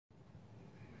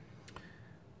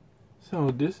So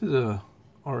this is a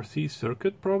RC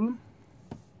circuit problem.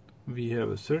 We have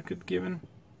a circuit given,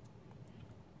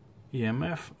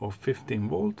 EMF of 15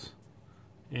 volts,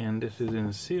 and this is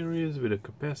in series with a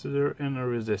capacitor and a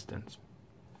resistance.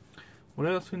 What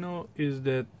else we know is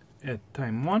that at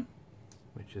time 1,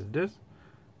 which is this,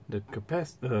 the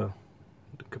capacitor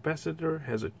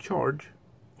has a charge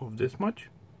of this much,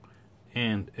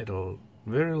 and at a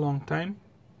very long time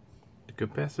the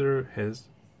capacitor has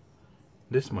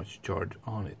this much charge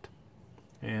on it.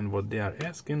 And what they are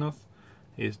asking us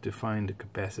is to find the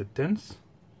capacitance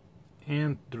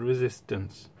and the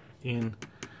resistance in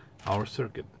our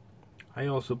circuit. I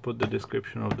also put the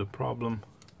description of the problem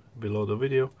below the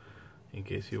video in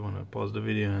case you want to pause the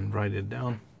video and write it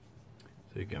down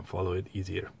so you can follow it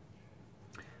easier.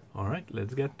 Alright,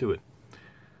 let's get to it.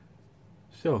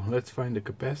 So let's find the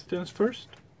capacitance first,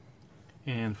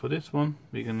 and for this one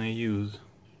we're gonna use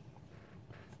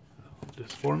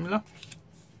this formula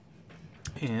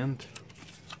and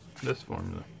this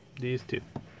formula, these two.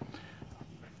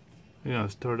 We're gonna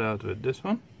start out with this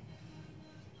one.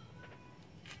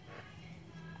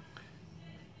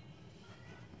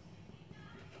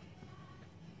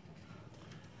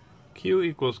 Q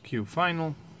equals Q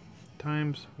final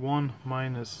times 1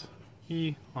 minus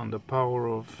E on the power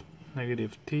of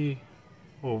negative T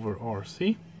over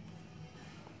RC.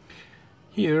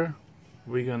 Here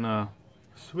we're gonna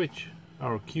switch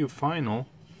our Q final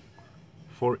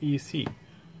for EC.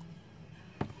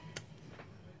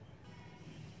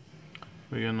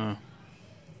 We're gonna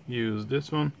use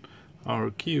this one, our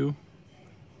Q,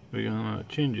 we're gonna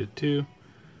change it to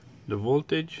the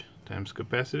voltage times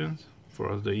capacitance,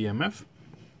 for us the EMF.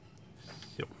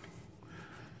 So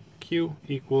Q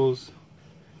equals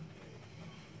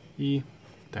E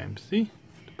times C,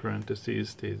 the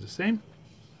parentheses stays the same.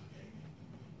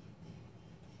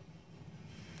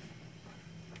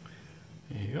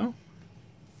 There you go.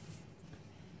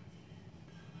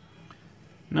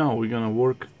 Now we're gonna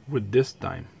work with this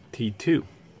time, T2.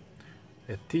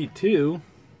 At T2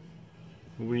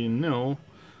 we know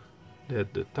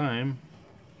that the time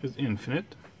is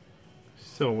infinite.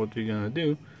 So what we're gonna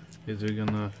do is we're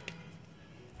gonna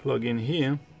plug in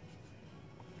here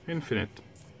infinite.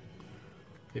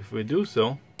 If we do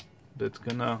so, that's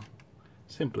gonna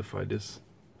simplify this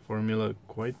formula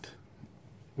quite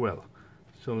well.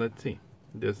 So let's see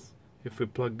this. If we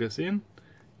plug this in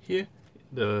here,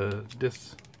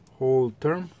 this whole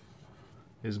term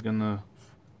is gonna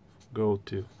go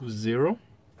to 0.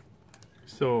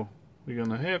 So we're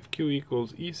gonna have Q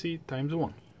equals EC times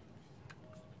 1.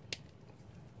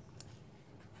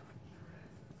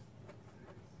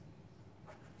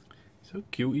 So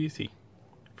QEC.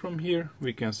 From here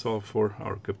we can solve for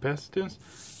our capacitance.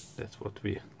 That's what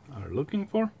we are looking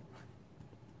for.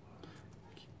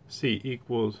 C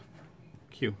equals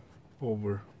Q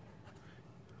over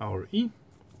our E.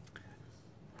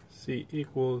 C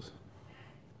equals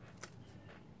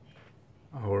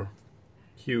our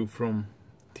Q from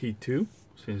T2,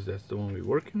 since that's the one we're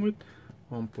working with,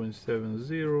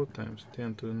 1.70 times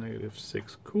 10 to the negative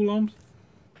 6 coulombs.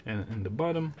 And in the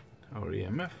bottom, our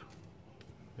EMF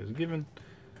is given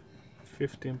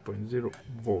 15.0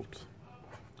 volts.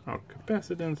 Our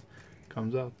capacitance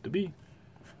comes out to be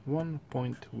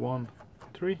 1.13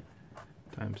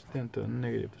 times 10 to the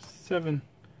negative 7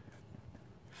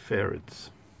 farads.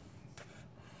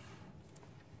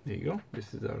 There you go.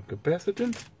 This is our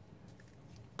capacitance.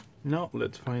 Now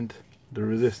let's find the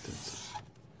resistance.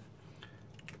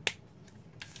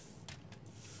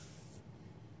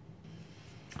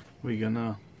 We're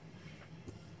gonna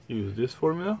use this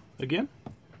formula again.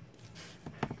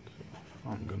 So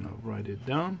I'm gonna write it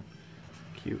down.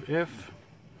 QF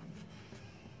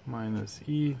minus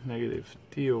E negative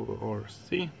T over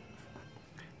RC,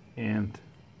 and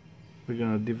we're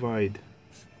gonna divide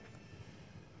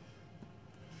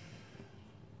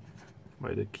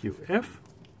by the QF,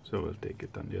 so we'll take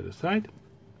it on the other side.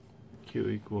 Q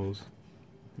equals,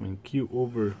 Q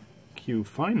over Q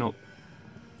final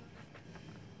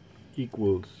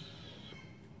equals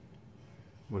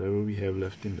whatever we have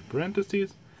left in the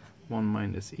parentheses, 1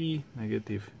 minus E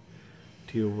negative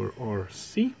T over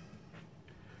RC.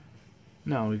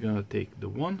 Now we're gonna take the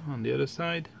 1 on the other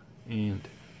side and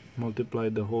multiply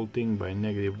the whole thing by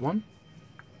negative 1.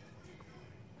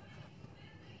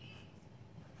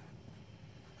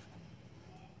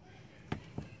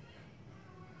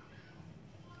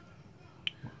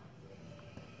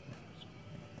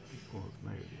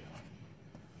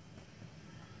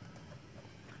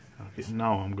 Okay,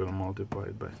 now I'm gonna multiply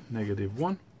it by negative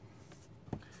 1.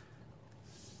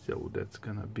 So that's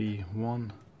gonna be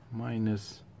 1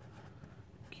 minus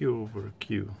Q over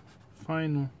Q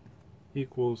final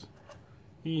equals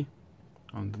E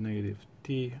on the negative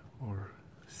T or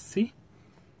C.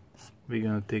 We're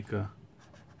gonna take a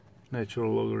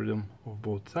natural logarithm of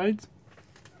both sides.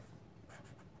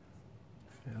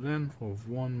 Ln of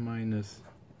 1 minus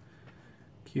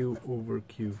Q over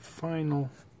Q final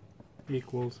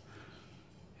equals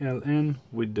Ln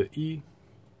with the E.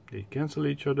 They cancel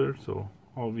each other, so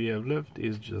all we have left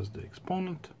is just the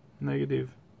exponent,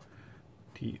 negative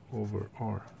T over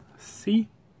RC.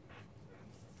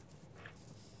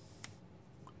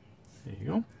 There you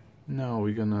go. Now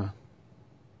we're gonna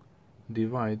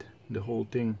divide the whole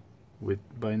thing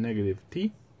by negative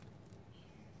T.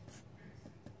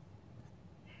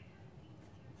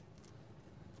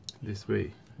 This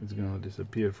way it's gonna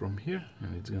disappear from here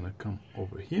and it's gonna come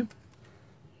over here.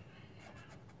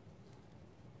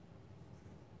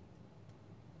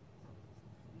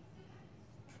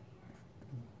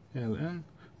 Ln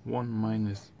 1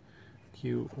 minus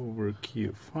Q over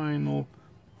Q final,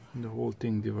 the whole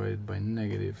thing divided by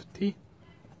negative T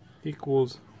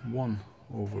equals 1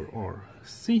 over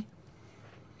RC.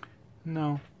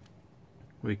 Now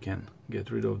we can get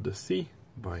rid of the C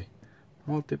by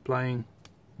multiplying.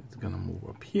 It's gonna move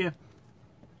up here.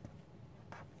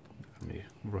 Let me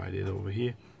write it over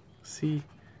here. C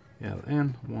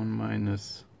Ln 1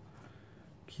 minus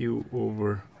Q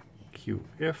over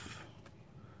QF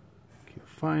Q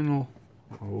final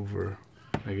over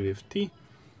negative T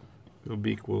will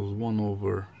be equals 1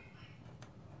 over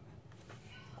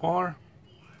R.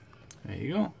 There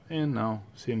you go. And now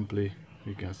simply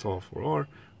we can solve for R.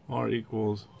 R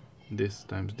equals this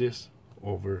times this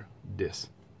over this.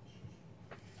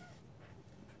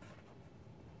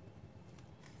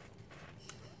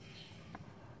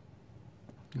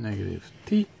 Negative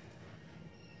T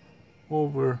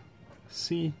over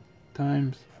C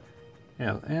times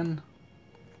Ln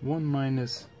 1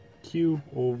 minus Q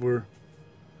over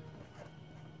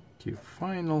Q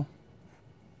final.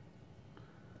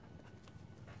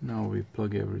 Now we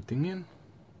plug everything in.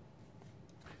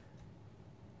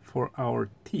 For our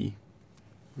T,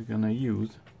 we're gonna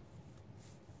use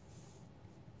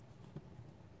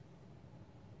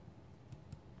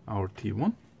our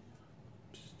T1,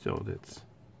 so that's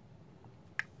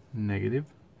negative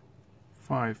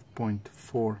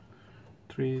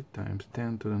 5.43 times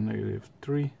 10 to the negative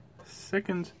 3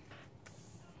 seconds.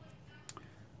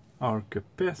 Our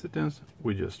capacitance,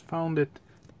 we just found it,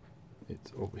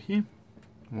 it's over here,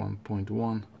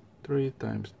 1.13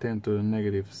 times 10 to the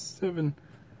negative 7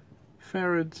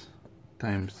 farads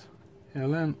times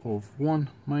Ln of 1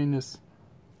 minus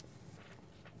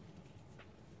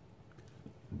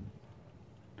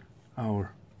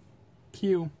our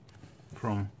Q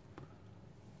from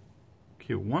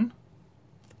Q1,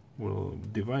 we'll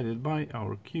divide it by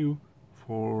our Q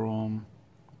from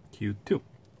Q2.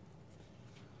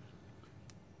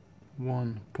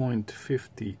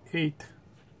 1.58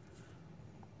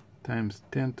 times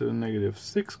 10 to the negative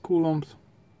 6 coulombs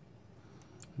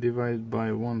divided by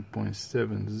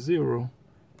 1.70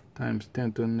 times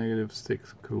 10 to the negative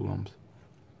 6 coulombs.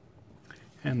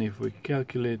 And if we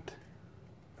calculate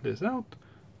this out,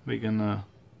 we're gonna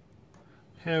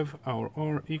have our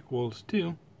R equals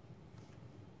to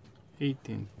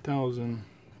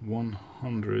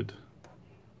 18,100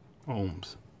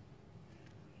 ohms.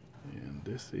 And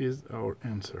this is our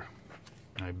answer.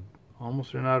 I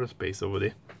almost ran out of space over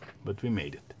there, but we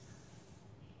made it.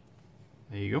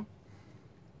 There you go.